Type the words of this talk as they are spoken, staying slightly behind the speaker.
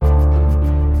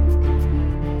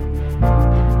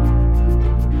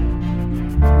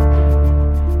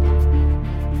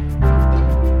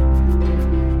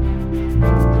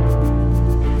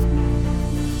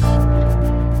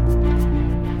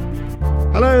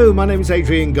Hello, my name is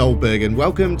Adrian Goldberg and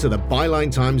welcome to the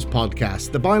Byline Times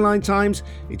podcast. The Byline Times,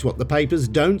 it's what the papers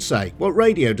don't say, what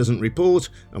radio doesn't report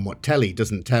and what telly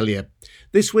doesn't tell you.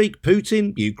 This week,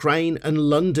 Putin, Ukraine and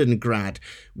Londongrad.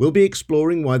 We'll be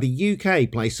exploring why the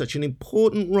UK plays such an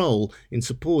important role in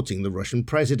supporting the Russian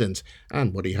president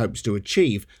and what he hopes to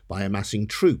achieve by amassing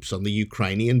troops on the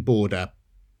Ukrainian border.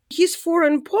 His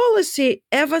foreign policy,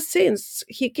 ever since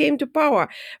he came to power,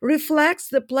 reflects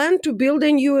the plan to build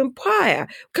a new empire,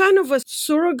 kind of a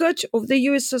surrogate of the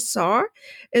USSR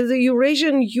and the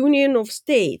Eurasian Union of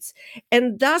States,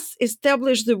 and thus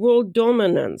establish the world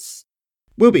dominance.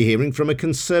 We'll be hearing from a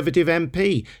Conservative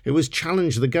MP who has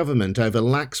challenged the government over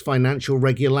lax financial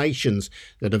regulations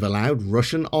that have allowed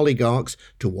Russian oligarchs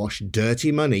to wash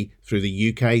dirty money through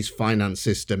the UK's finance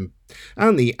system.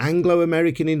 And the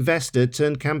Anglo-American investor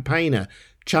turned campaigner,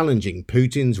 challenging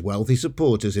Putin's wealthy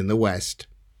supporters in the West.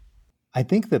 I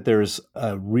think that there's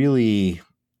a really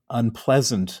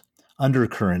unpleasant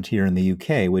undercurrent here in the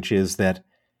UK, which is that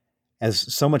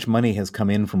as so much money has come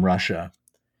in from Russia,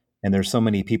 and there's so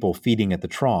many people feeding at the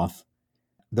trough,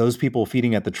 those people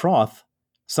feeding at the trough,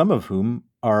 some of whom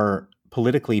are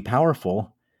politically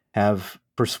powerful, have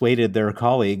persuaded their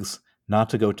colleagues not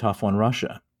to go tough on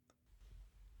Russia.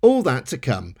 All that to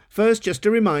come. First, just a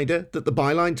reminder that the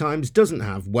Byline Times doesn't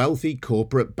have wealthy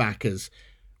corporate backers.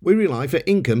 We rely for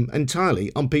income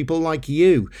entirely on people like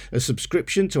you. A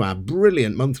subscription to our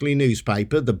brilliant monthly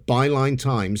newspaper, The Byline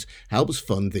Times, helps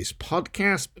fund this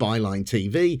podcast, Byline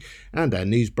TV, and our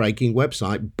news-breaking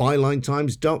website,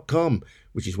 bylinetimes.com,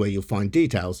 which is where you'll find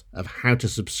details of how to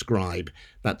subscribe.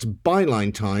 That's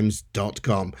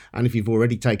bylinetimes.com. And if you've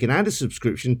already taken out a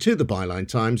subscription to The Byline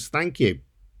Times, thank you.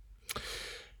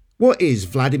 What is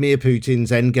Vladimir Putin's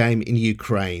endgame in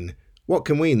Ukraine? What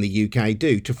can we in the UK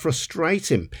do to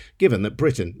frustrate him, given that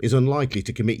Britain is unlikely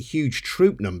to commit huge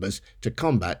troop numbers to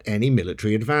combat any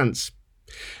military advance?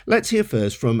 Let's hear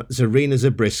first from Zarina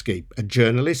Zabriskie, a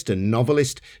journalist and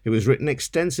novelist who has written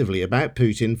extensively about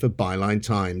Putin for Byline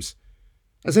Times.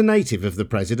 As a native of the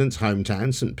president's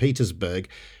hometown, St. Petersburg,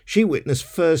 she witnessed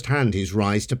firsthand his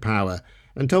rise to power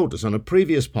and told us on a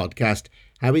previous podcast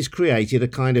how he's created a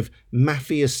kind of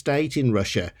mafia state in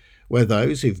Russia, where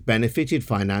those who've benefited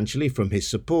financially from his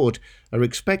support are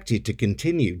expected to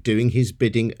continue doing his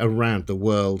bidding around the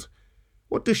world.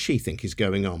 What does she think is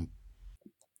going on?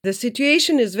 The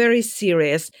situation is very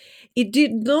serious. It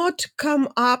did not come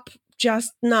up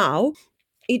just now.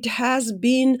 It has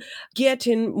been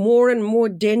getting more and more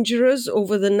dangerous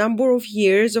over the number of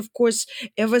years, of course,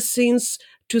 ever since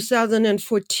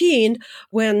 2014,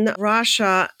 when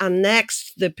Russia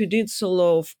annexed the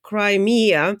peninsula of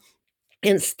Crimea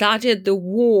and started the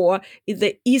war in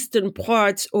the eastern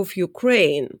parts of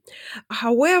Ukraine.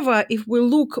 However, if we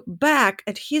look back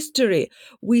at history,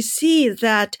 we see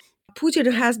that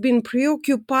Putin has been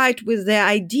preoccupied with the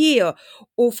idea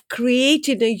of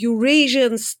creating a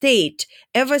Eurasian state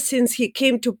ever since he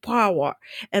came to power.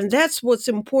 And that's what's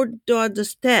important to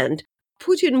understand.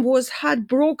 Putin was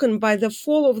heartbroken by the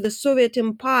fall of the Soviet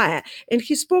Empire, and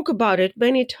he spoke about it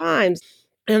many times.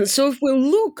 And so if we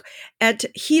look at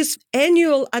his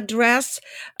annual address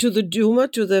to the Duma,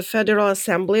 to the Federal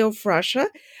Assembly of Russia,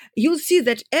 you'll see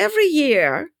that every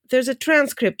year, there's a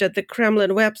transcript at the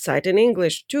Kremlin website in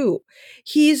English too.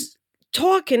 He's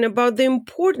talking about the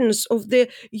importance of the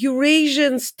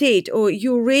Eurasian state or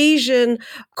Eurasian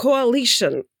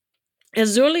coalition.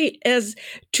 As early as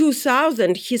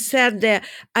 2000, he said the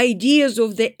ideas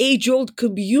of the age-old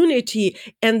community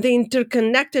and the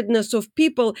interconnectedness of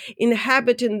people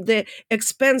inhabiting the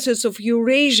expanses of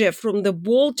Eurasia from the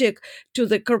Baltic to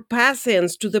the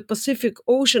Carpathians to the Pacific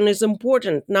Ocean is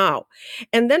important now.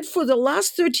 And then for the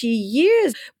last 30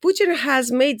 years, Putin has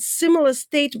made similar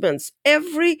statements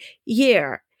every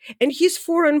year. And his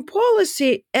foreign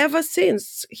policy, ever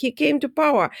since he came to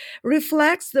power,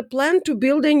 reflects the plan to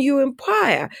build a new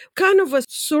empire, kind of a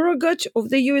surrogate of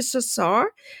the USSR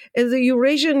and the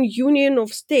Eurasian Union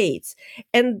of States,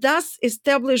 and thus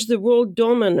establish the world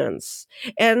dominance.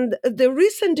 And the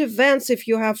recent events, if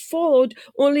you have followed,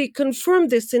 only confirm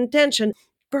this intention.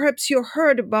 Perhaps you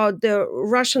heard about the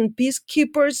Russian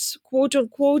peacekeepers, quote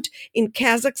unquote, in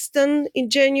Kazakhstan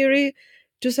in January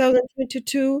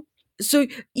 2022. So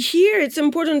here it's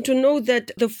important to know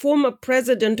that the former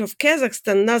president of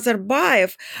Kazakhstan,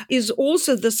 Nazarbayev, is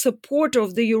also the supporter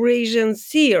of the Eurasian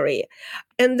theory.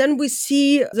 And then we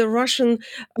see the Russian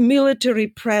military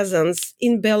presence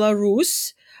in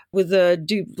Belarus with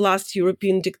the last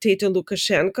European dictator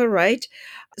Lukashenko, right?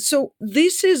 So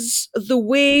this is the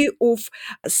way of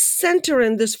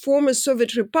centering these former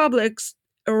Soviet republics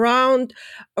around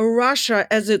Russia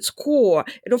as its core.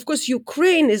 And of course,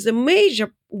 Ukraine is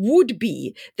would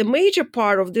be the major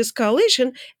part of this coalition,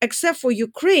 except for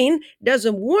Ukraine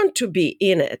doesn't want to be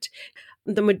in it.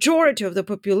 The majority of the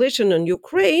population in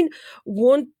Ukraine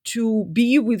want to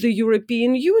be with the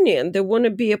European Union. They want to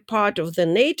be a part of the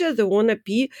NATO. They want to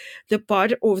be the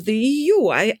part of the EU.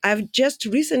 I've just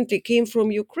recently came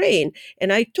from Ukraine,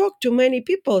 and I talked to many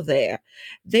people there.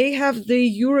 They have the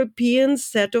European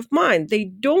set of mind. They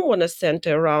don't want to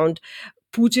center around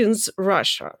Putin's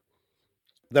Russia.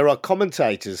 There are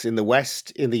commentators in the West,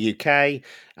 in the UK,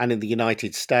 and in the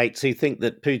United States who think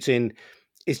that Putin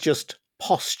is just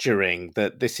posturing,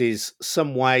 that this is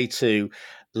some way to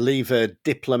leave a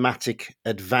diplomatic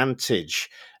advantage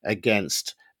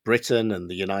against Britain and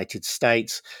the United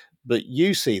States. But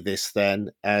you see this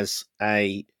then as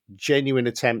a genuine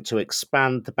attempt to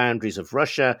expand the boundaries of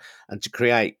Russia and to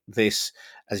create this,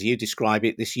 as you describe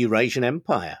it, this Eurasian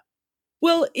empire.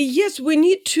 Well, yes, we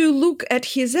need to look at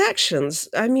his actions.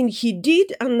 I mean, he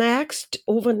did annex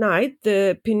overnight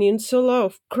the peninsula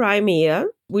of Crimea,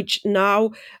 which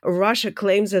now Russia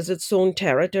claims as its own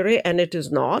territory, and it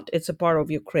is not. It's a part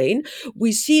of Ukraine.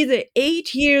 We see the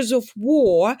 8 years of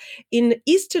war in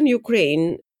eastern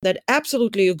Ukraine that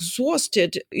absolutely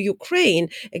exhausted Ukraine.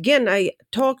 Again, I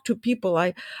talk to people,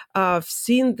 I've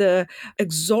seen the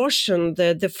exhaustion,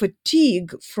 the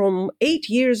fatigue from 8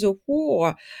 years of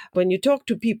war. When you talk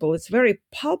to people, it's very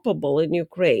palpable in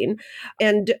Ukraine.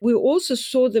 And we also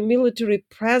saw the military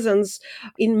presence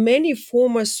in many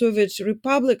former Soviet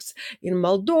republics, in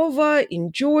Moldova,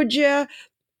 in Georgia.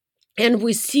 And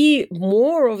we see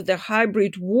more of the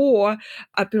hybrid war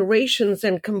operations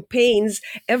and campaigns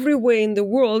everywhere in the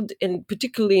world, and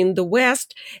particularly in the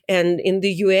West and in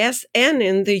the US and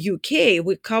in the UK.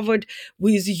 We covered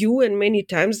with you and many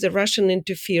times the Russian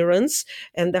interference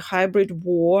and the hybrid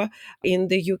war in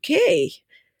the UK.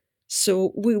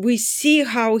 So we see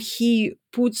how he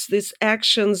puts these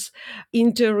actions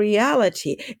into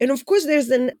reality. And of course, there's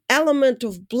an element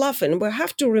of bluffing. We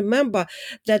have to remember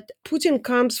that Putin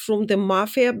comes from the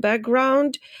mafia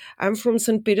background. I'm from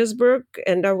St. Petersburg,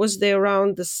 and I was there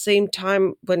around the same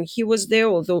time when he was there,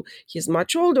 although he's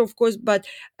much older, of course, but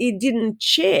it didn't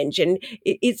change. And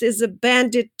it is a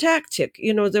bandit tactic,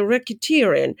 the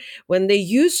racketeering. When I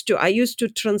used to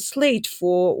translate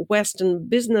for Western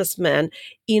businessmen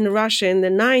in Russia in the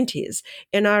 90s.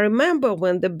 And I remember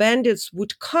when the bandits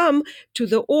would come to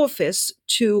the office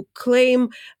to claim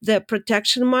the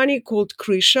protection money called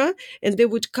Krisha, and they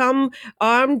would come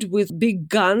armed with big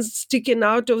guns sticking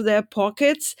out of their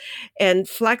pockets and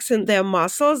flexing their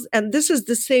muscles. And this is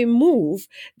the same move.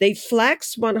 They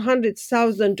flex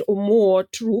 100,000 or more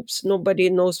troops. Nobody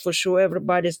knows for sure.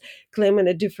 Everybody's claiming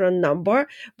a different number.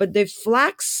 But they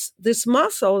flex this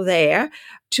muscle there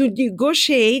to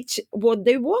negotiate what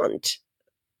they want.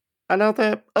 And are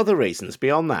there other reasons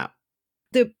beyond that?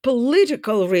 The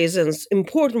political reasons,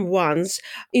 important ones,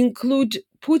 include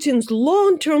Putin's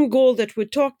long-term goal that we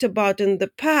talked about in the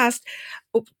past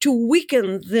to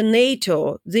weaken the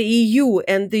NATO, the EU,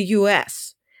 and the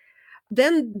US.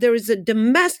 Then there is a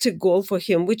domestic goal for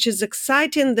him, which is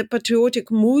exciting the patriotic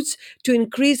moods to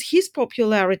increase his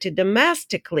popularity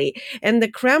domestically. And the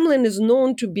Kremlin is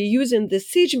known to be using the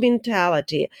siege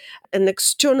mentality, an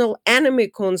external enemy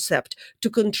concept, to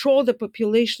control the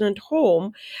population at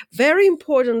home. Very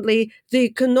importantly, the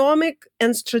economic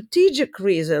and strategic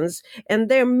reasons, and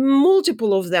there are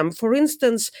multiple of them. For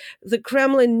instance, the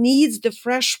Kremlin needs the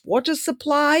fresh water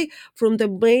supply from the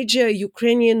major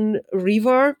Ukrainian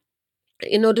river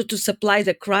in order to supply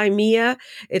the Crimea.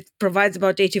 It provides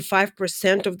about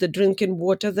 85% of the drinking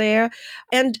water there.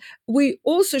 And we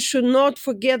also should not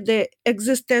forget the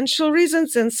existential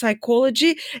reasons and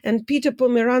psychology. And Peter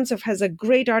Pomerantsev has a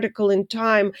great article in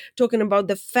Time talking about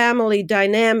the family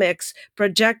dynamics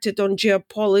projected on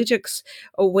geopolitics,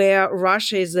 where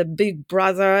Russia is a big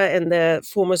brother and the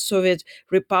former Soviet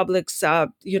republics are,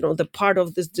 the part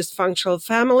of this dysfunctional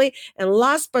family. And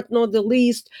last but not the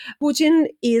least, Putin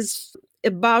is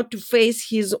about to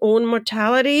face his own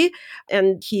mortality,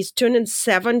 and he's turning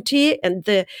 70, and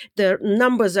the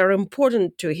numbers are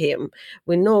important to him.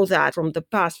 We know that from the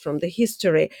past, from the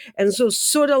history. And so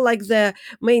sort of like the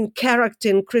main character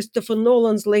in Christopher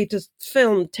Nolan's latest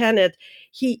film, Tenet,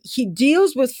 he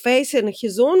deals with facing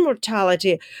his own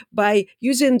mortality by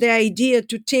using the idea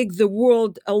to take the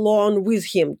world along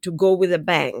with him, to go with a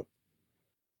bang.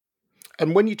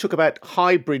 And when you talk about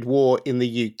hybrid war in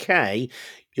the UK,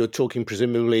 you're talking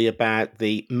presumably about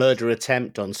the murder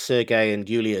attempt on Sergei and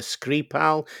Yulia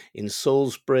Skripal in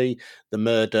Salisbury, the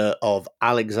murder of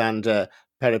Alexander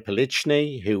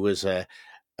Perepelichny, who was a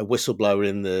a whistleblower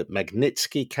in the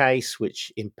Magnitsky case,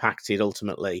 which impacted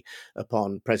ultimately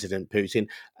upon President Putin,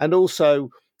 and also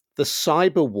the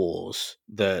cyber wars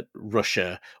that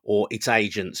Russia or its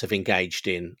agents have engaged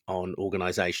in on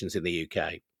organizations in the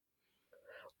UK?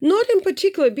 Not in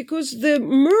particular, because the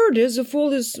murders of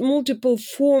all these multiple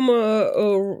former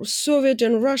Soviet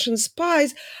and Russian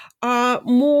spies are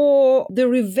more the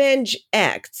revenge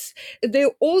acts.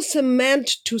 They're also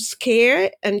meant to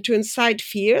scare and to incite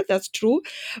fear, that's true.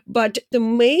 But the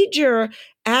major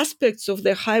aspects of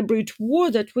the hybrid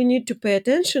war that we need to pay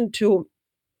attention to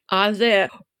are the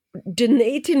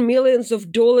donating millions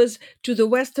of dollars to the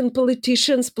Western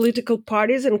politicians, political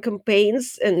parties, and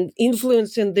campaigns, and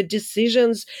influencing the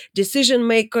decision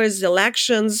makers,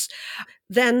 elections.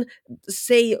 Then,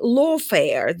 say,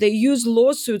 lawfare. They use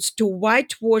lawsuits to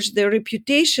whitewash their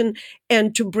reputation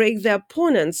and to break their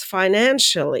opponents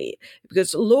financially,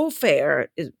 because lawfare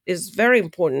is very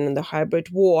important in the hybrid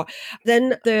war.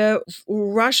 Then the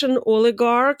Russian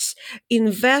oligarchs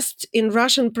invest in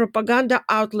Russian propaganda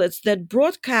outlets that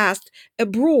broadcast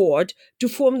abroad to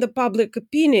form the public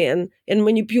opinion and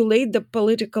manipulate the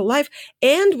political life.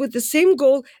 And with the same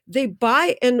goal, they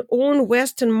buy and own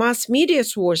Western mass media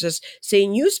sources, say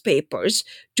newspapers,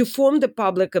 to form the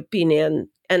public opinion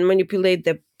and manipulate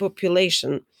the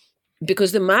population.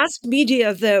 Because the mass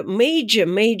media, the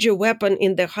major weapon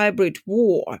in the hybrid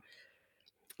war.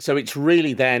 So it's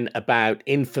really then about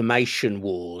information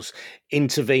wars,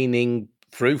 intervening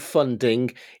through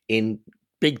funding in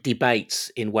big debates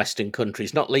in Western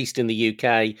countries, not least in the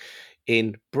UK,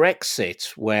 in Brexit,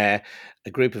 where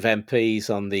a group of MPs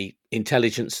on the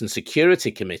Intelligence and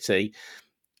Security Committee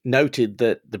noted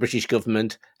that the British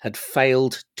government had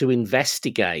failed to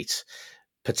investigate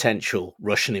potential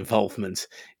Russian involvement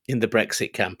in the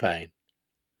Brexit campaign.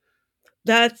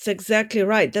 That's exactly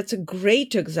right. That's a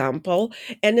great example.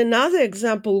 And another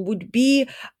example would be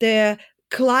the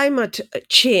climate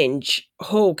change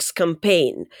hoax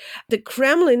campaign. The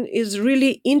Kremlin is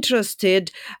really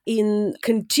interested in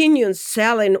continuing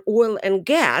selling oil and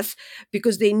gas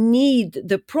because they need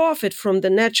the profit from the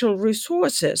natural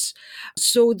resources.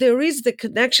 So there is the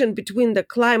connection between the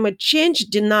climate change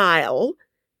denial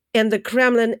and the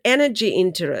Kremlin energy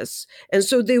interests. And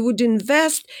so they would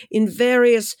invest in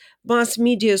various mass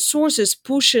media sources,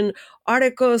 pushing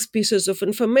articles, pieces of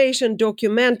information,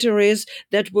 documentaries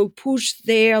that will push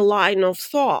their line of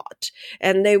thought.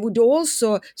 And they would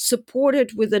also support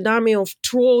it with an army of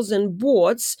trolls and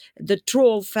bots, the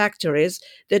troll factories,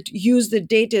 that use the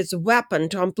data as a weapon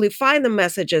to amplify the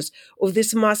messages of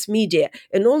this mass media.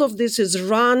 And all of this is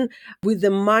run with the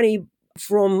money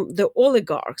from the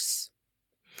oligarchs.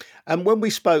 And when we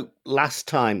spoke last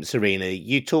time, Serena,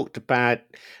 you talked about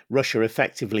Russia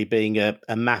effectively being a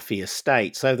mafia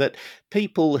state, so that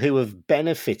people who have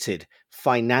benefited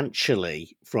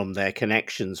financially from their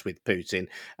connections with Putin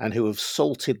and who have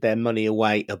salted their money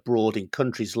away abroad in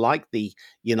countries like the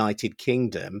United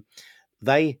Kingdom,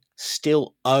 they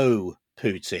still owe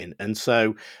Putin. And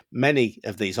so many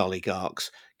of these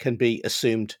oligarchs can be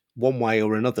assumed one way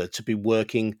or another to be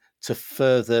working to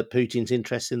further Putin's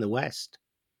interests in the West.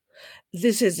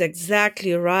 This is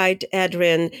exactly right,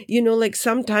 Adrian. Like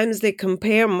sometimes they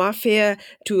compare mafia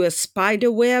to a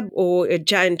spider web or a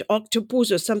giant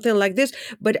octopus or something like this,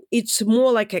 but it's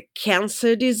more like a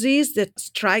cancer disease that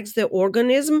strikes the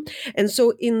organism. And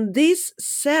so in this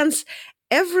sense,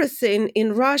 everything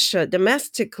in Russia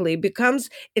domestically becomes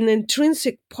an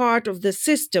intrinsic part of the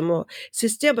system or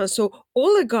system. So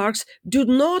oligarchs do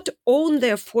not own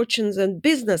their fortunes and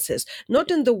businesses,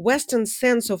 not in the Western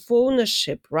sense of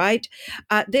ownership, right?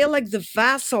 They're like the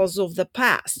vassals of the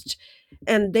past,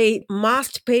 and they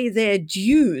must pay their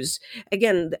dues.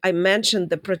 Again, I mentioned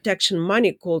the protection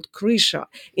money called Krisha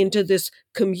into this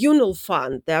communal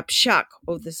fund, the Общак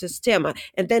of the Sistema.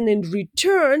 And then in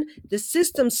return, the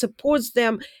system supports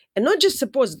them, and not just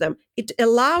supports them, it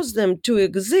allows them to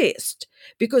exist.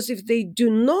 Because if they do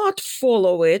not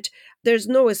follow it, there's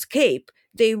no escape.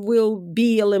 They will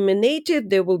be eliminated,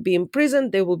 they will be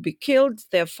imprisoned, they will be killed,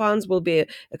 their funds will be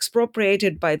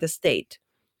expropriated by the state.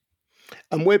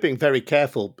 And we're being very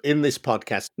careful in this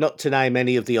podcast not to name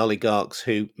any of the oligarchs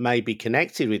who may be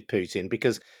connected with Putin,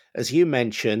 because, as you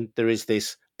mentioned, there is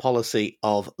this policy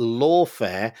of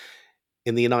lawfare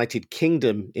in the United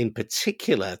Kingdom, in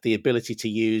particular, the ability to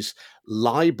use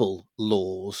libel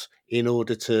laws in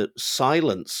order to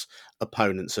silence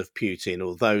opponents of Putin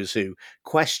or those who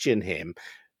question him.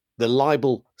 The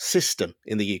libel system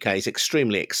in the UK is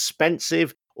extremely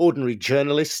expensive. Ordinary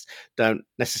journalists don't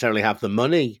necessarily have the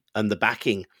money and the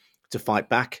backing to fight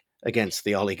back against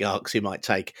the oligarchs who might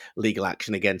take legal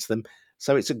action against them.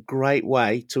 So it's a great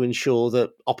way to ensure that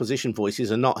opposition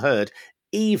voices are not heard,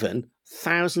 even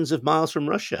thousands of miles from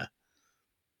Russia.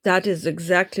 That is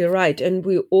exactly right. And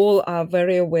we all are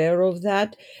very aware of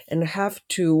that and have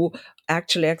to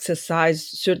actually exercise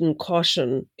certain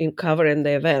caution in covering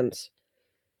the events.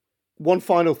 One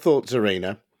final thought,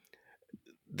 Zarina.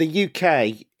 The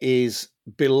UK is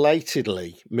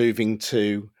belatedly moving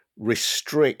to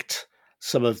restrict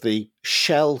some of the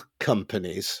shell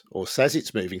companies, or says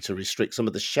it's moving to restrict some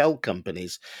of the shell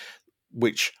companies,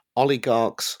 which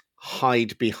oligarchs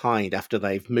hide behind after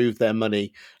they've moved their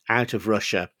money out of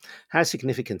Russia. How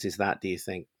significant is that, do you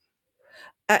think?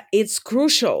 It's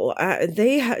crucial.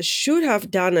 They should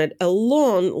have done it a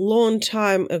long, long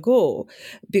time ago,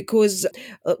 because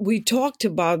we talked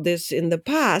about this in the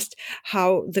past,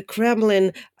 how the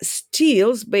Kremlin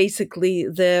steals basically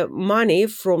the money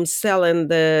from selling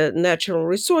the natural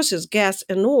resources, gas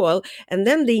and oil, and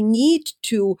then they need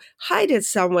to hide it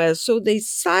somewhere. So they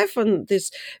siphon this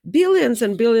billions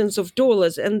and billions of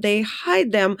dollars, and they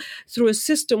hide them through a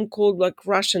system called like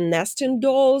Russian nesting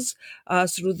dolls,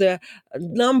 through the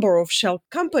number of shell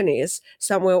companies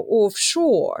somewhere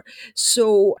offshore.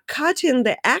 So cutting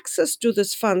the access to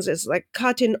these funds is like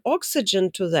cutting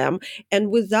oxygen to them. And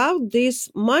without this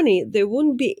money, they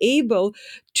wouldn't be able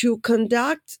to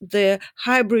conduct the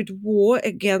hybrid war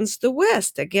against the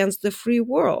West, against the free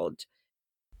world.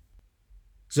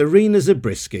 Zarina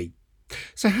Zabriskie.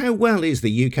 So how well is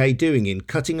the UK doing in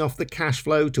cutting off the cash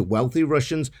flow to wealthy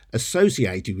Russians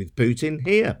associated with Putin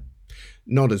here?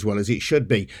 Not as well as it should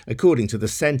be, according to the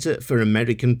Centre for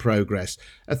American Progress,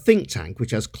 a think tank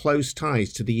which has close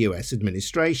ties to the US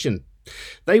administration.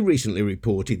 They recently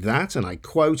reported that, and I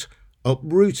quote,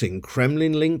 uprooting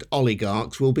Kremlin-linked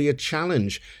oligarchs will be a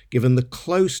challenge, given the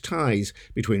close ties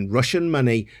between Russian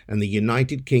money and the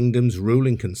United Kingdom's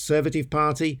ruling Conservative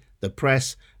Party, the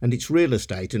press, and its real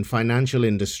estate and financial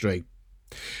industry.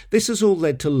 This has all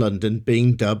led to London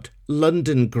being dubbed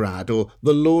Londongrad, or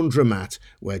the laundromat,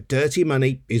 where dirty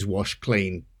money is washed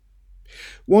clean.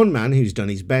 One man who's done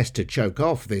his best to choke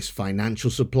off this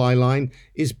financial supply line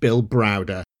is Bill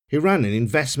Browder, who ran an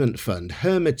investment fund,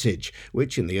 Hermitage,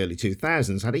 which in the early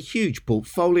 2000s had a huge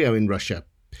portfolio in Russia.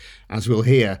 As we'll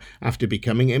hear, after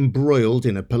becoming embroiled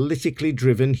in a politically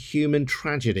driven human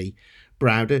tragedy,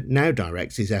 Browder now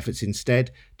directs his efforts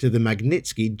instead to the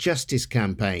Magnitsky Justice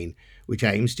Campaign, which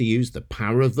aims to use the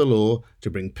power of the law to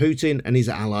bring Putin and his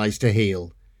allies to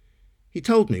heel. He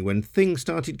told me when things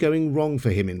started going wrong for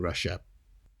him in Russia.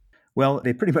 Well,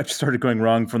 they pretty much started going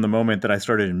wrong from the moment that I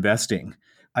started investing.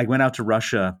 I went out to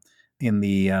Russia in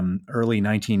the early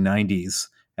 1990s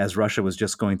as Russia was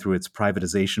just going through its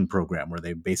privatization program, where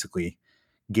they basically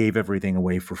gave everything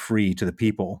away for free to the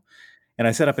people. And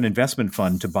I set up an investment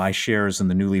fund to buy shares in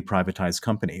the newly privatized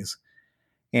companies.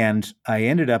 And I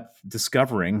ended up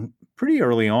discovering pretty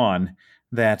early on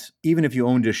that even if you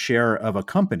owned a share of a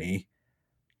company,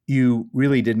 you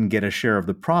really didn't get a share of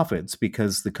the profits,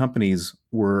 because the companies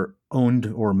were owned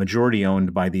or majority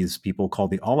owned by these people called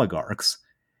the oligarchs.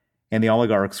 And the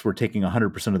oligarchs were taking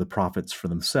 100% of the profits for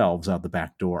themselves out the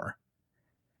back door.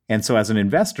 And so as an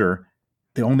investor,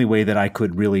 the only way that I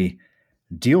could really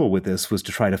deal with this was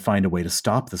to try to find a way to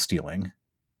stop the stealing.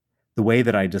 The way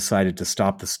that I decided to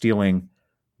stop the stealing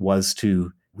was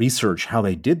to research how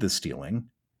they did the stealing,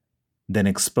 then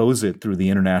expose it through the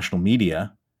international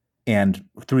media, and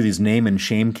through these name and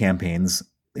shame campaigns,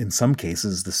 in some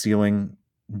cases, the stealing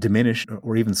diminished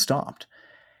or even stopped.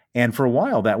 And for a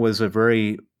while, that was a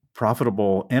very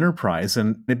profitable enterprise.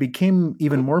 And it became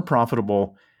even more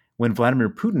profitable when Vladimir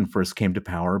Putin first came to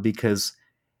power, because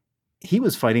he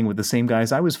was fighting with the same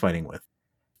guys I was fighting with.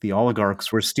 The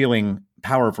oligarchs were stealing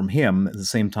power from him at the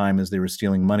same time as they were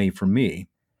stealing money from me.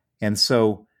 And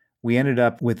so we ended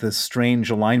up with a strange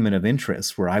alignment of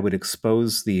interests where I would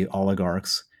expose the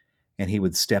oligarchs and he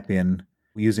would step in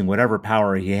using whatever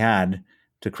power he had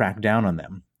to crack down on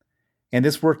them. And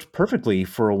this worked perfectly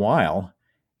for a while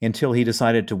until he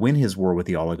decided to win his war with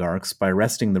the oligarchs by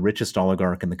arresting the richest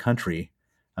oligarch in the country,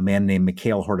 a man named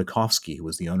Mikhail Khodorkovsky, who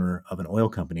was the owner of an oil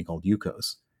company called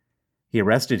Yukos. He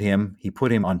arrested him, he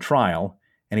put him on trial,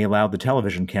 and he allowed the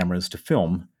television cameras to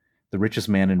film the richest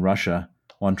man in Russia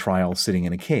on trial sitting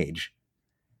in a cage.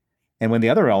 And when the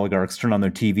other oligarchs turned on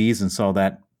their TVs and saw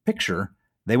that picture,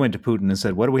 they went to Putin and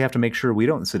said, what do we have to make sure we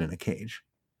don't sit in a cage?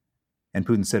 And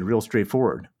Putin said, real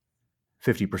straightforward,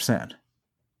 50%.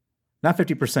 Not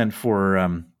 50% for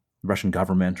the Russian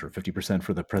government or 50%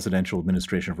 for the presidential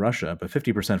administration of Russia, but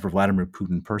 50% for Vladimir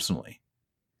Putin personally.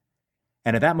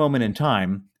 And at that moment in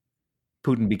time,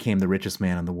 Putin became the richest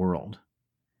man in the world.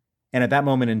 And at that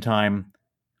moment in time,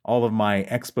 all of my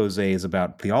exposés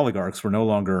about the oligarchs were no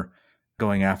longer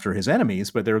going after his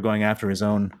enemies, but they were going after his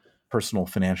own personal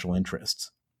financial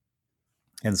interests.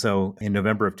 And so in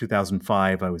November of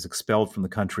 2005, I was expelled from the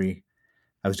country.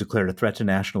 I was declared a threat to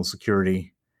national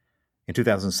security. In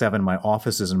 2007, my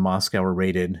offices in Moscow were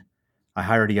raided. I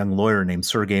hired a young lawyer named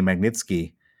Sergei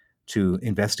Magnitsky to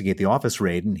investigate the office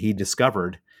raid, and he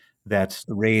discovered that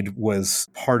the raid was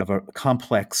part of a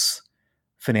complex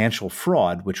financial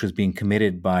fraud which was being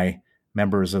committed by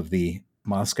members of the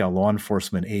Moscow law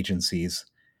enforcement agencies,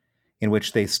 in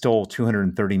which they stole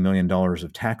 $230 million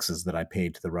of taxes that I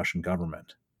paid to the Russian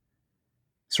government.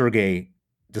 Sergei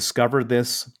discovered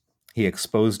this, he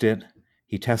exposed it,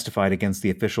 he testified against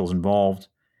the officials involved,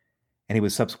 and he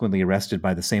was subsequently arrested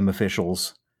by the same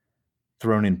officials,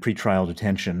 thrown in pretrial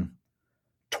detention,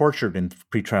 tortured in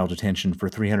pretrial detention for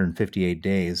 358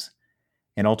 days,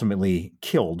 and ultimately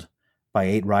killed by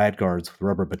 8 riot guards with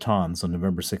rubber batons on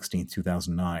November 16,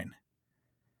 2009.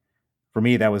 For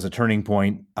me, that was a turning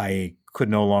point. I could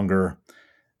no longer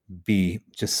be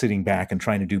just sitting back and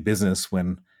trying to do business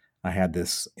when I had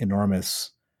this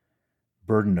enormous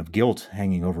burden of guilt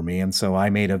hanging over me. And so I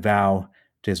made a vow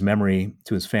to his memory,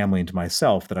 to his family, and to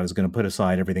myself that I was going to put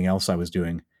aside everything else I was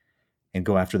doing and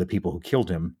go after the people who killed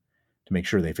him to make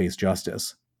sure they face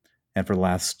justice. And for the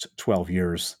last 12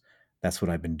 years, that's what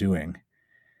I've been doing.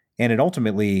 And it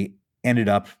ultimately ended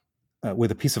up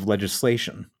with a piece of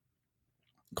legislation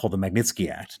called the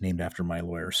Magnitsky Act, named after my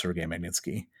lawyer, Sergei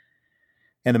Magnitsky.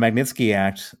 And the Magnitsky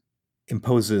Act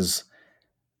imposes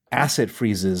asset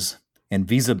freezes and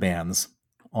visa bans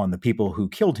on the people who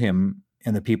killed him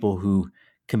and the people who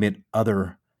commit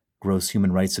other gross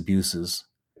human rights abuses.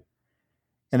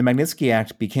 And the Magnitsky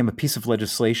Act became a piece of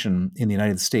legislation in the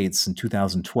United States in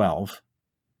 2012.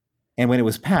 And when it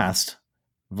was passed,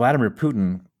 Vladimir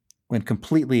Putin went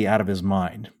completely out of his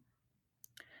mind.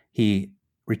 He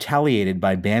retaliated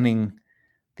by banning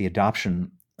the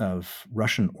adoption of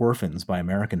Russian orphans by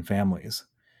American families,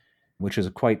 which is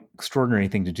a quite extraordinary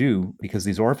thing to do because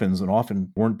these orphans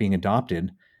often weren't being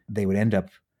adopted. They would end up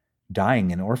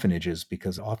dying in orphanages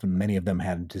because often many of them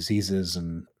had diseases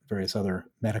and various other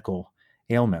medical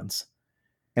ailments.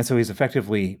 And so he's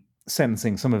effectively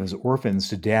sentencing some of his orphans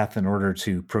to death in order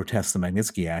to protest the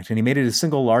Magnitsky Act. And he made it his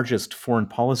single largest foreign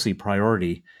policy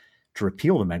priority to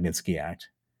repeal the Magnitsky Act.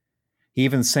 He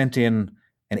even sent in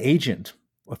an agent,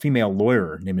 a female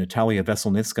lawyer named Natalia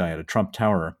Veselnitskaya, to Trump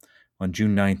Tower on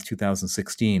June 9th,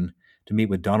 2016, to meet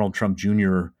with Donald Trump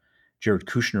Jr., Jared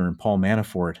Kushner, and Paul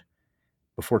Manafort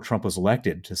before Trump was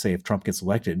elected to say if Trump gets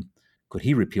elected, could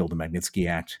he repeal the Magnitsky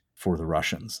Act for the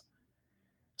Russians?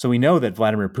 So we know that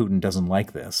Vladimir Putin doesn't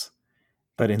like this.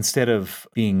 But instead of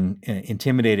being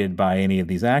intimidated by any of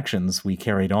these actions, we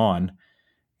carried on.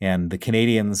 And the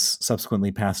Canadians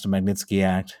subsequently passed a Magnitsky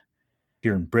Act.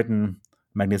 Here in Britain,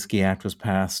 the Magnitsky Act was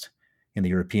passed. In the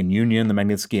European Union, the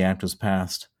Magnitsky Act was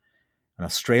passed. In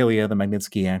Australia, the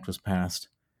Magnitsky Act was passed.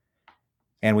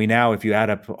 And we now, if you add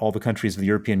up all the countries of the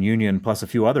European Union plus a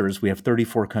few others, we have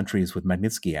 34 countries with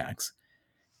Magnitsky Acts.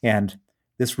 And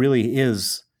this really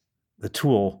is the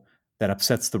tool that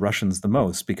upsets the Russians the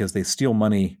most because they steal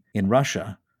money in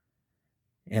Russia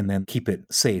and then keep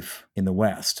it safe in the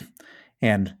West.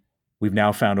 And we've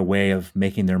now found a way of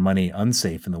making their money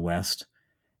unsafe in the West.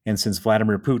 And since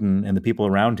Vladimir Putin and the people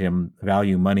around him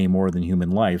value money more than human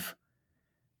life,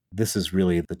 this is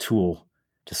really the tool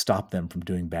to stop them from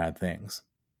doing bad things.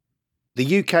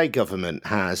 The UK government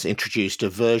has introduced a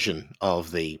version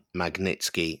of the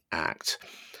Magnitsky Act,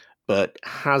 but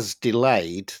has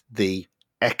delayed the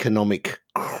economic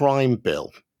crime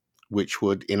bill, which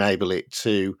would enable it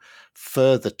to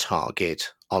further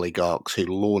target oligarchs who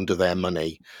launder their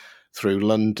money through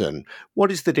London.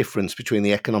 What is the difference between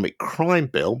the economic crime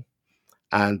bill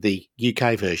and the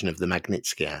UK version of the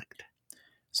Magnitsky Act?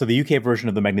 So the UK version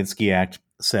of the Magnitsky Act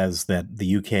says that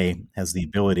the UK has the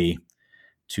ability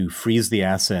to freeze the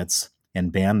assets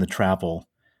and ban the travel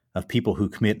of people who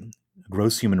commit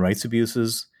gross human rights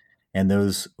abuses and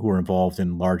those who are involved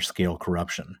in large-scale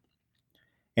corruption.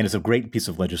 And it's a great piece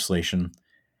of legislation.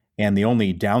 And the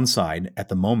only downside at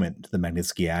the moment to the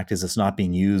Magnitsky Act is it's not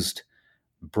being used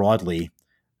broadly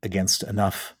against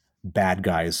enough bad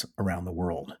guys around the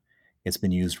world. It's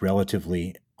been used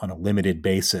relatively on a limited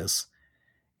basis.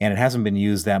 And it hasn't been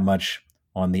used that much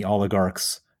on the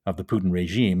oligarchs of the Putin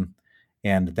regime.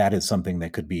 And that is something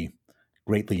that could be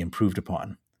greatly improved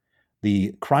upon.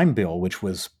 The crime bill, which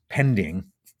was pending,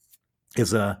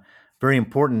 is a very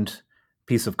important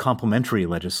piece of complementary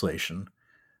legislation,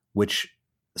 which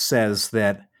says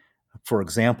that, for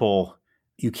example,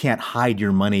 you can't hide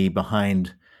your money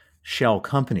behind shell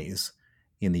companies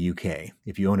in the UK.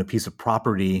 If you own a piece of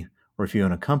property or if you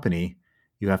own a company,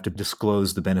 you have to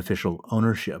disclose the beneficial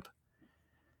ownership.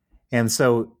 And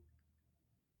so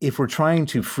if we're trying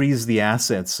to freeze the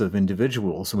assets of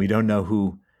individuals and we don't know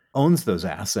who owns those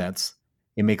assets,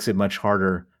 it makes it much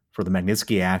harder for the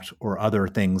Magnitsky Act or other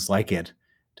things like it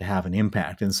to have an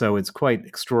impact. And so it's quite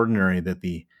extraordinary that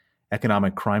the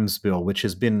Economic Crimes Bill, which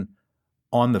has been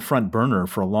on the front burner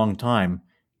for a long time,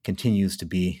 continues to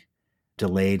be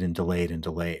delayed and delayed and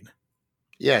delayed.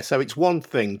 Yeah, so it's one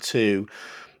thing to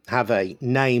have a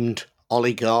named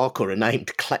oligarch or a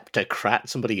named kleptocrat,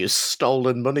 somebody who's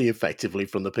stolen money effectively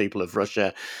from the people of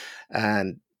Russia,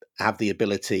 and have the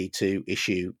ability to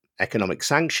issue economic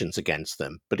sanctions against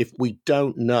them. But if we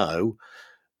don't know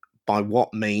by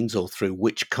what means or through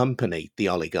which company the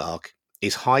oligarch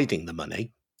is hiding the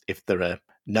money, if there are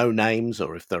no names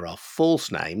or if there are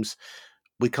false names,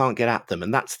 we can't get at them.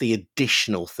 And that's the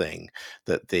additional thing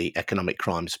that the Economic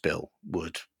Crimes Bill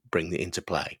would bring into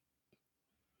play.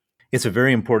 It's a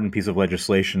very important piece of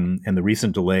legislation, and the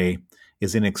recent delay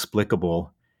is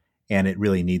inexplicable, and it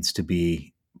really needs to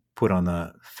be put on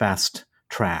the fast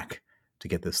track to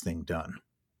get this thing done.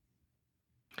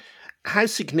 How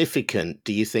significant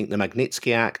do you think the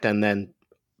Magnitsky Act and then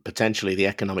potentially the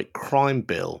Economic Crime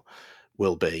Bill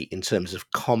will be in terms of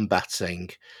combating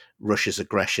Russia's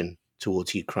aggression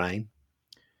towards Ukraine?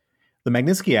 The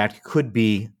Magnitsky Act could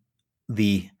be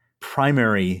the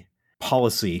primary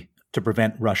policy to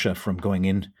prevent Russia from going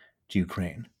into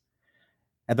Ukraine.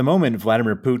 At the moment,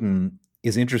 Vladimir Putin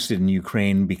is interested in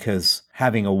Ukraine because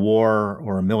having a war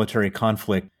or a military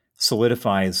conflict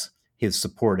solidifies his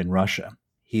support in Russia.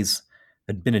 He's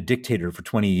been a dictator for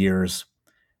 20 years.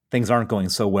 Things aren't going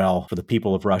so well for the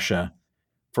people of Russia.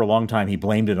 For a long time, he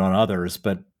blamed it on others,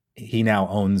 but he now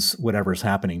owns whatever's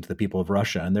happening to the people of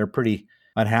Russia, and they're pretty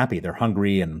unhappy. They're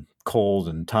hungry and cold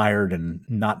and tired and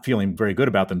not feeling very good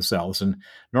about themselves. And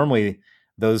normally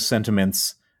those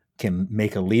sentiments can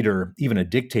make a leader, even a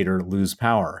dictator, lose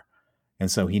power.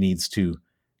 And so he needs to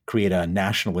create a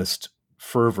nationalist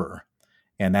fervor.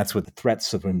 And that's what the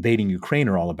threats of invading Ukraine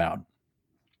are all about.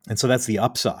 And so that's the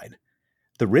upside.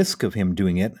 The risk of him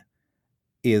doing it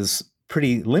is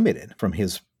pretty limited from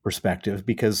his perspective,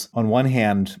 because on one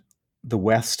hand, the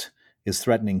West is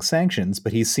threatening sanctions,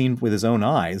 but he's seen with his own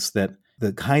eyes that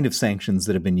the kind of sanctions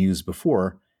that have been used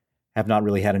before have not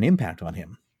really had an impact on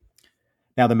him.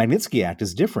 Now, the Magnitsky Act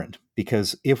is different,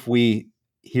 because if we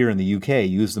here in the UK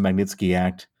use the Magnitsky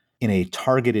Act in a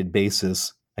targeted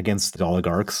basis against the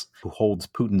oligarchs who holds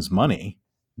Putin's money,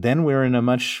 then we're in a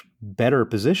much better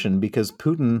position, because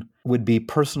Putin would be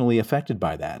personally affected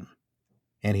by that.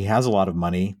 And he has a lot of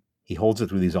money. He holds it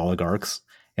through these oligarchs,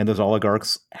 and those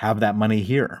oligarchs have that money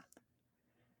here.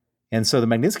 And so the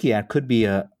Magnitsky Act could be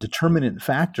a determinant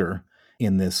factor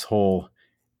in this whole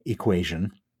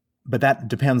equation, but that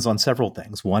depends on several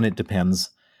things. One, it depends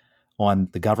on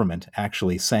the government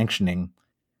actually sanctioning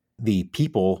the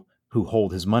people who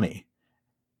hold his money.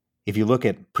 If you look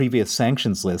at previous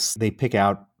sanctions lists, they pick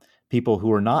out people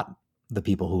who are not the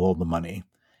people who hold the money.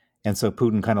 And so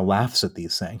Putin kind of laughs at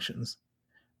these sanctions.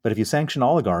 But if you sanction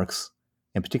oligarchs,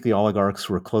 and particularly oligarchs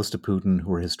who are close to Putin,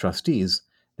 who are his trustees,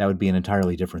 that would be an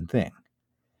entirely different thing.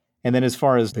 And then as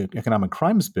far as the Economic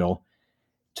Crimes Bill,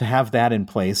 to have that in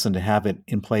place and to have it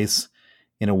in place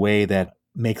in a way that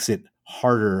makes it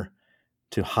harder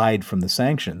to hide from the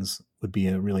sanctions would be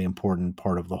a really important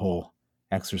part of the whole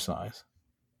exercise.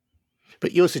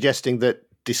 But you're suggesting that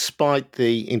despite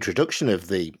the introduction of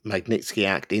the Magnitsky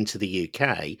Act into the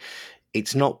UK,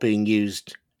 it's not being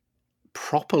used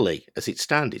properly as it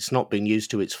stands. It's not being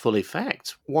used to its full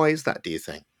effect. Why is that, do you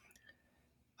think?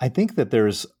 I think that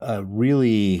there's a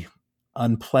really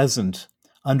unpleasant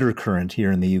undercurrent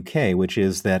here in the UK, which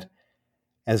is that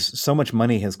as so much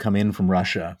money has come in from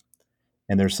Russia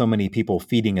and there's so many people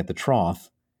feeding at the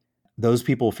trough, those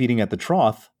people feeding at the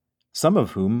trough, some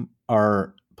of whom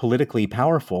are politically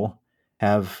powerful,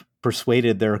 have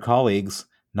persuaded their colleagues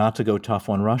not to go tough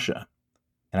on Russia.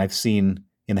 And I've seen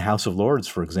in the House of Lords,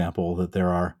 for example, that there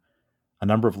are a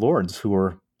number of lords who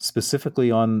are specifically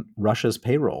on Russia's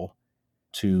payroll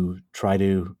to try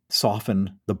to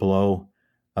soften the blow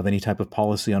of any type of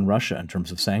policy on Russia in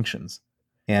terms of sanctions.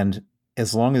 And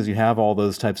as long as you have all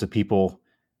those types of people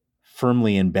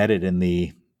firmly embedded in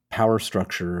the power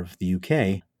structure of the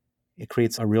UK, it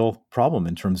creates a real problem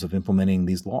in terms of implementing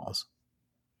these laws.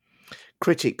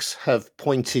 Critics have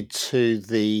pointed to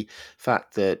the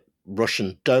fact that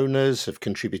Russian donors have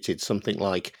contributed something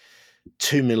like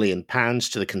 £2 million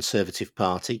to the Conservative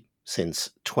Party since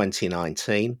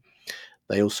 2019.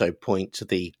 They also point to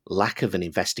the lack of an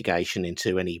investigation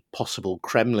into any possible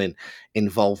Kremlin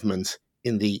involvement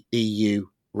in the EU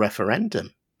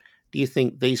referendum. Do you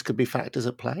think these could be factors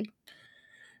at play?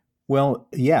 Well,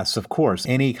 yes, of course.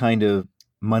 Any kind of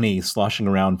money sloshing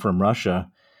around from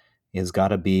Russia has got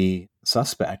to be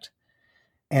suspect.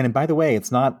 And by the way,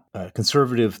 it's not a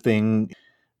conservative thing.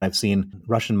 I've seen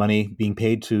Russian money being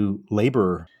paid to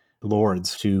labor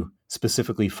lords to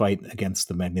specifically fight against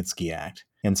the Magnitsky Act.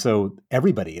 And so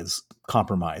everybody is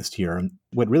compromised here. And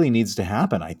what really needs to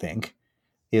happen, I think,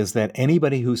 is that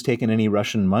anybody who's taken any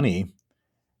Russian money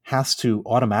has to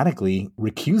automatically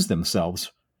recuse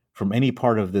themselves from any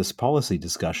part of this policy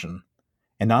discussion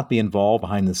and not be involved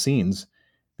behind the scenes,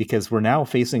 because we're now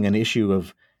facing an issue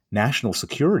of national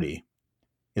security.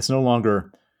 It's no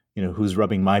longer, who's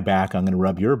rubbing my back, I'm going to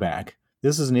rub your back.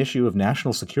 This is an issue of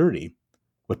national security.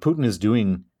 What Putin is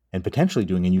doing and potentially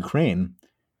doing in Ukraine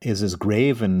is as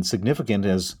grave and significant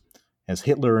as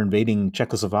Hitler invading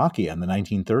Czechoslovakia in the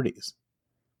 1930s.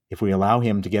 If we allow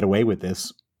him to get away with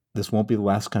this, this won't be the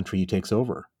last country he takes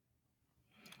over.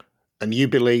 And you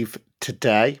believe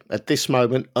today, at this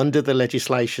moment, under the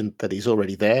legislation that is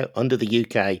already there, under the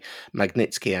UK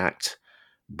Magnitsky Act,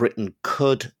 Britain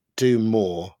could do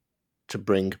more to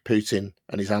bring Putin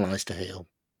and his allies to heel?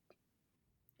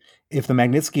 If the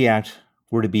Magnitsky Act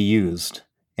were to be used,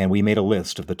 and we made a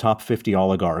list of the top 50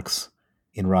 oligarchs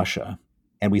in Russia,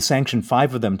 and we sanctioned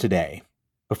 5 of them today,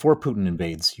 before Putin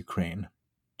invades Ukraine,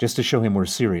 just to show him we're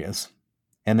serious,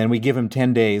 and then we give him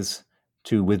 10 days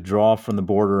to withdraw from the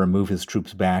border and move his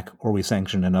troops back, or we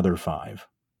sanction another 5.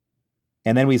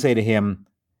 And then we say to him,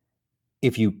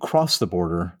 if you cross the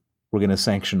border, we're going to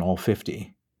sanction all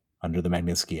 50 under the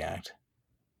Magnitsky Act.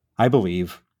 I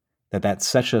believe that that's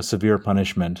such a severe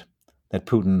punishment that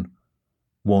Putin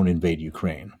won't invade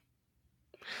Ukraine.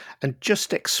 And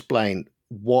just explain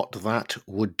what that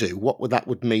would do, what that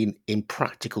would mean in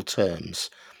practical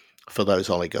terms for those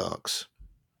oligarchs.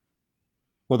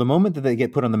 Well, the moment that they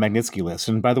get put on the Magnitsky list,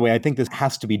 and by the way, I think this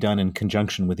has to be done in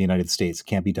conjunction with the United States. It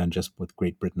can't be done just with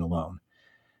Great Britain alone.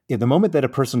 The moment that a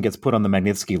person gets put on the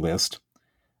Magnitsky list,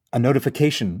 a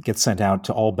notification gets sent out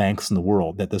to all banks in the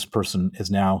world that this person is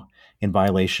now in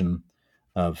violation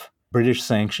of British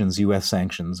sanctions, US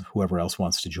sanctions, whoever else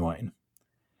wants to join.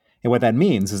 And what that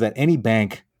means is that any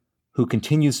bank who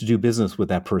continues to do business with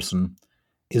that person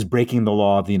is breaking the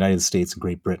law of the United States and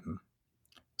Great Britain.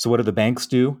 So what do the banks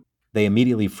do? They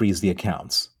immediately freeze the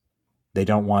accounts. They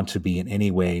don't want to be in any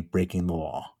way breaking the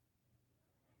law.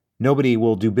 Nobody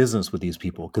will do business with these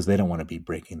people because they don't want to be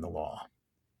breaking the law.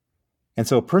 And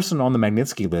so a person on the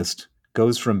Magnitsky list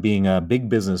goes from being a big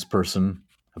business person,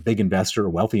 a big investor, a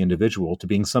wealthy individual, to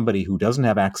being somebody who doesn't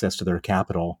have access to their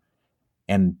capital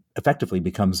and effectively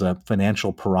becomes a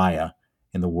financial pariah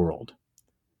in the world.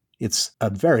 It's a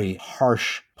very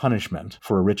harsh punishment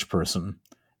for a rich person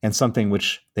and something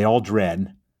which they all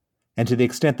dread. And to the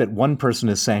extent that one person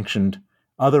is sanctioned,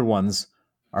 other ones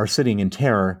are sitting in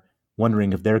terror,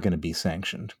 wondering if they're going to be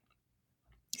sanctioned.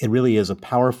 It really is a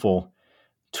powerful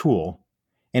tool.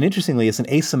 And interestingly, it's an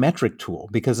asymmetric tool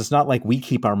because it's not like we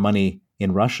keep our money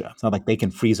in Russia. It's not like they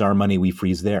can freeze our money, we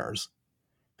freeze theirs.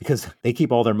 Because they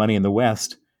keep all their money in the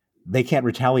West, they can't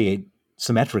retaliate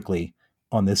symmetrically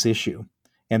on this issue.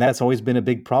 And that's always been a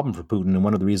big problem for Putin and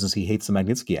one of the reasons he hates the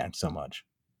Magnitsky Act so much.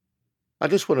 I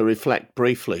just want to reflect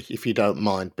briefly, if you don't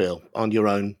mind, Bill, on your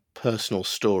own personal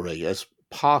story. As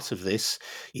part of this,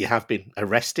 you have been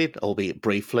arrested, albeit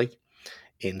briefly,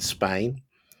 in Spain.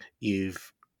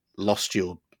 You've lost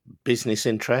your business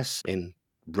interests in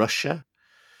Russia.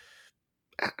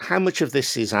 How much of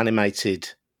this is animated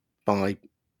by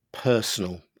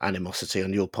personal animosity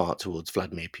on your part towards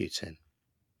Vladimir Putin?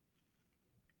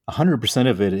 100%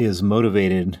 of it is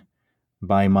motivated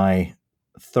by my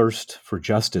thirst for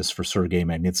justice for Sergei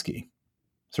Magnitsky.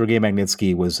 Sergei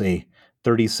Magnitsky was a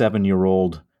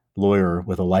 37-year-old lawyer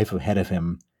with a life ahead of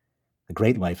him, a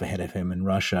great life ahead of him in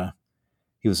Russia.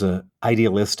 He was an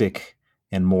idealistic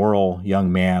and moral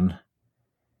young man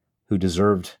who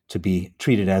deserved to be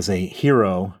treated as a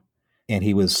hero, and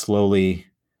he was slowly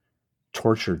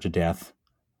tortured to death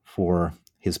for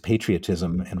his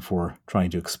patriotism and for trying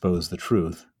to expose the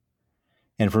truth.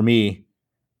 And for me,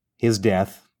 his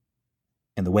death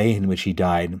and the way in which he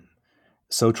died,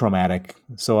 so traumatic,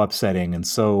 so upsetting, and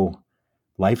so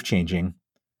life-changing,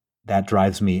 that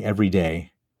drives me every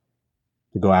day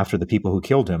to go after the people who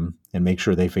killed him and make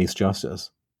sure they face justice.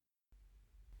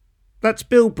 That's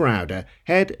Bill Browder,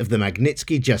 head of the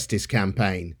Magnitsky Justice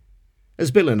Campaign.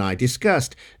 As Bill and I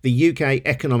discussed, the UK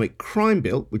Economic Crime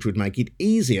Bill, which would make it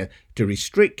easier to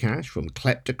restrict cash from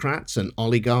kleptocrats and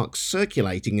oligarchs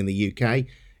circulating in the UK,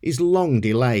 is long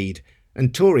delayed,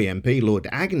 And Tory MP Lord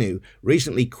Agnew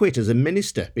recently quit as a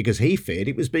minister because he feared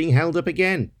it was being held up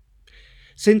again.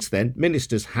 Since then,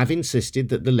 ministers have insisted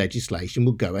that the legislation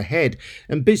will go ahead,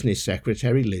 and Business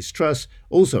Secretary Liz Truss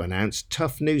also announced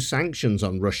tough new sanctions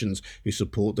on Russians who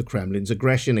support the Kremlin's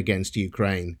aggression against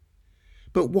Ukraine.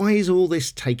 But why is all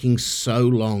this taking so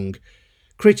long?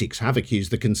 Critics have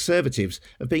accused the Conservatives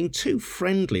of being too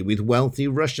friendly with wealthy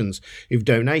Russians who've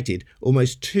donated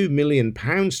almost £2 million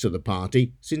to the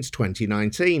party since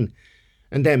 2019.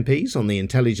 And MPs on the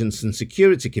Intelligence and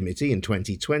Security Committee in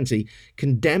 2020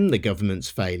 condemned the government's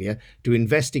failure to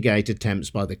investigate attempts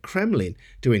by the Kremlin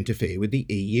to interfere with the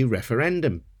EU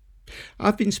referendum.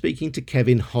 I've been speaking to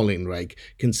Kevin Hollinrake,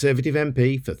 Conservative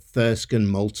MP for Thirsk and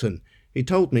Moulton, who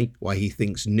told me why he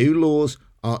thinks new laws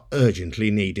are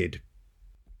urgently needed.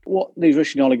 What these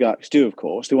Russian oligarchs do, of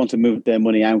course, they want to move their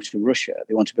money out of Russia.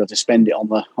 They want to be able to spend it on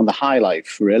the high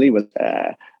life, really, with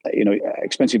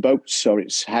expensive boats, or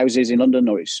it's houses in London,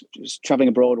 or it's just traveling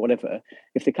abroad, whatever.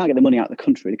 If they can't get the money out of the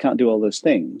country, they can't do all those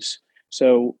things.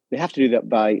 So they have to do that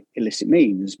by illicit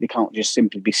means. They can't just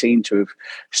simply be seen to have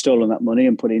stolen that money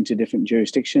and put it into different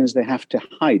jurisdictions. They have to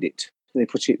hide it. They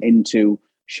put it into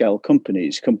shell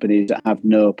companies that have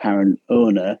no apparent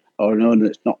owner, or an owner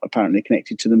that's not apparently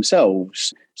connected to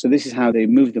themselves. So this is how they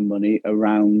move the money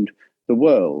around the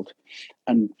world.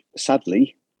 And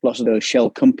sadly, lots of those shell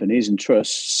companies and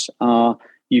trusts are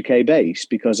UK based,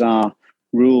 because our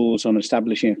rules on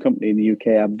establishing a company in the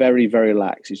UK are very, very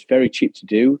lax. It's very cheap to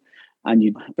do, and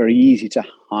it's very easy to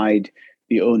hide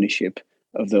the ownership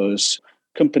of those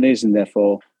companies and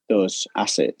therefore those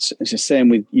assets. It's the same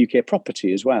with UK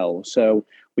property as well. So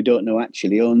we don't know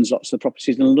actually owns lots of the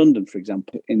properties in London, for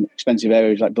example, in expensive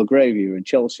areas like Belgravia and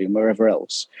Chelsea and wherever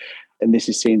else. And this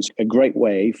is seen as a great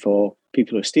way for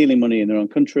people who are stealing money in their own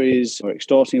countries, or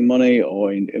extorting money,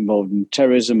 or involved in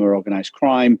terrorism or organised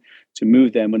crime, to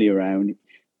move their money around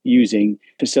using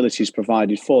facilities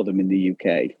provided for them in the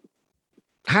UK.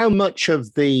 How much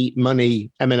of the money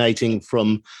emanating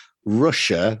from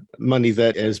Russia, money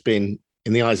that has been,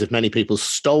 in the eyes of many people,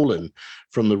 stolen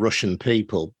from the Russian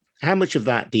people, how much of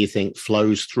that do you think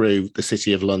flows through the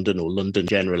City of London, or London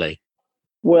generally?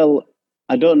 Well,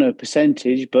 I don't know a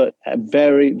percentage, but a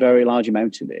very, very large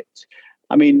amount of it.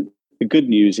 I mean, the good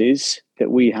news is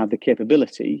that we have the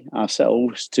capability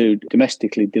ourselves to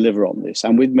domestically deliver on this.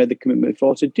 And we've made the commitment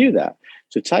before to do that,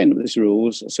 to tighten up these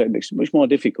rules so it makes it much more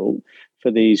difficult for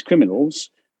these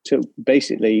criminals to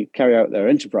basically carry out their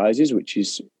enterprises, which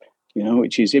is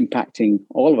impacting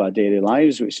all of our daily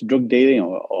lives, which is drug dealing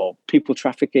or people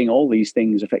trafficking. All these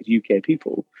things affect UK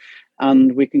people.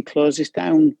 And we can close this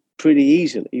down pretty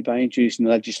easily by introducing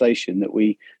the legislation that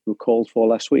we were called for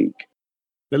last week.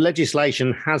 The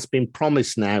legislation has been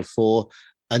promised now for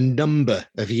a number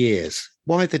of years.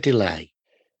 Why the delay?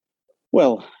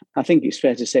 Well, I think it's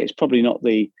fair to say it's probably not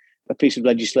a piece of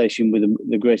legislation with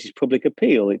the greatest public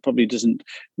appeal. It probably doesn't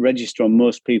register on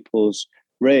most people's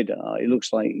radar. It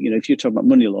looks like, if you're talking about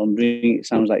money laundering, it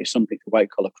sounds like it's something for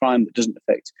white-collar crime that doesn't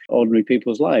affect ordinary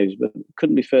people's lives, but it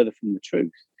couldn't be further from the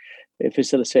truth. It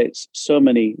facilitates so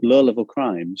many low-level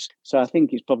crimes. So I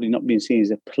think it's probably not being seen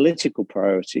as a political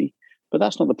priority, but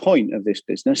that's not the point of this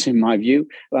business, in my view.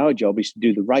 Our job is to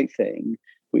do the right thing,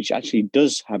 which actually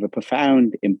does have a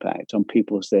profound impact on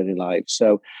people's daily lives.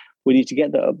 So we need to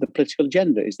get that up the political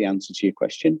agenda, is the answer to your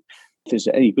question. If there's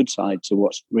any good side to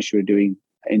what Russia are doing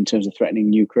in terms of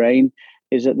threatening Ukraine,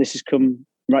 is that this has come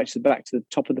right to the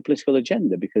top of the political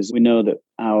agenda, because we know that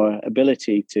our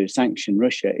ability to sanction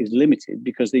Russia is limited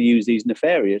because they use these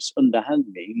nefarious underhand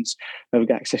means of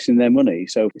accessing their money.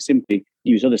 So if we simply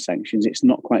use other sanctions, it's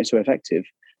not quite so effective.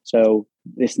 So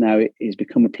this now is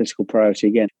become a political priority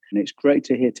again. And it's great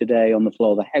to hear today on the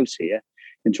floor of the House here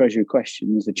in Treasury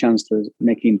Questions the Chancellor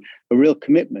making a real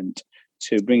commitment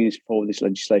to bringing forward this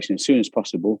legislation as soon as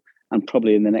possible, and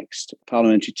probably in the next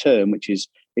parliamentary term, which is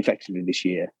effectively this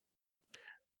year.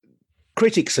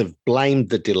 Critics have blamed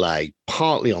the delay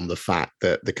partly on the fact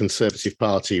that the Conservative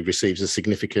Party receives a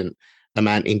significant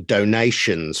amount in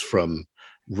donations from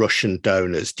Russian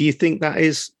donors. Do you think that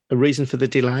is a reason for the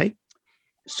delay?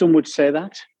 Some would say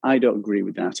that. I don't agree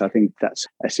with that. I think that's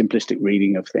a simplistic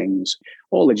reading of things.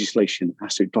 All legislation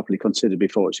has to be properly considered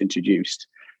before it's introduced.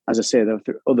 As I say, there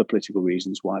are other political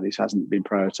reasons why this hasn't been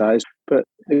prioritised, but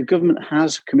the government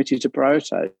has committed to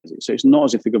prioritise it. So it's not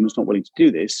as if the government's not willing to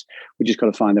do this. We've just got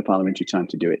to find the parliamentary time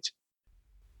to do it.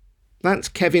 That's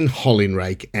Kevin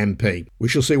Hollinrake, MP. We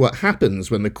shall see what happens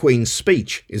when the Queen's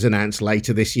speech is announced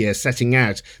later this year, setting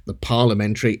out the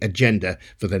parliamentary agenda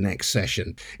for the next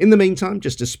session. In the meantime,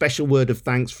 just a special word of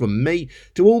thanks from me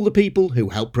to all the people who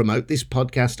help promote this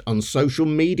podcast on social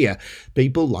media.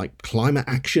 People like Climate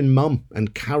Action Mum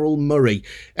and Carol Murray.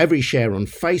 Every share on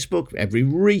Facebook, every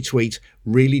retweet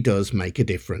really does make a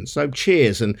difference. So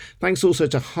cheers, and thanks also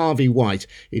to Harvey White,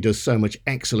 who does so much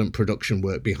excellent production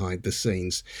work behind the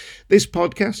scenes. This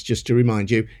podcast, just to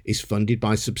remind you, is funded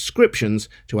by subscriptions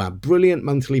to our brilliant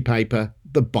monthly paper,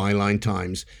 The Byline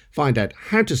Times. Find out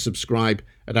how to subscribe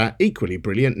at our equally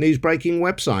brilliant newsbreaking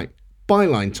website,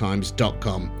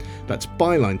 bylinetimes.com. That's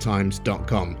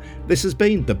bylinetimes.com. This has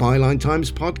been the Byline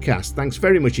Times podcast. Thanks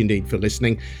very much indeed for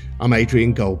listening. I'm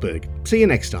Adrian Goldberg. See you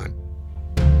next time.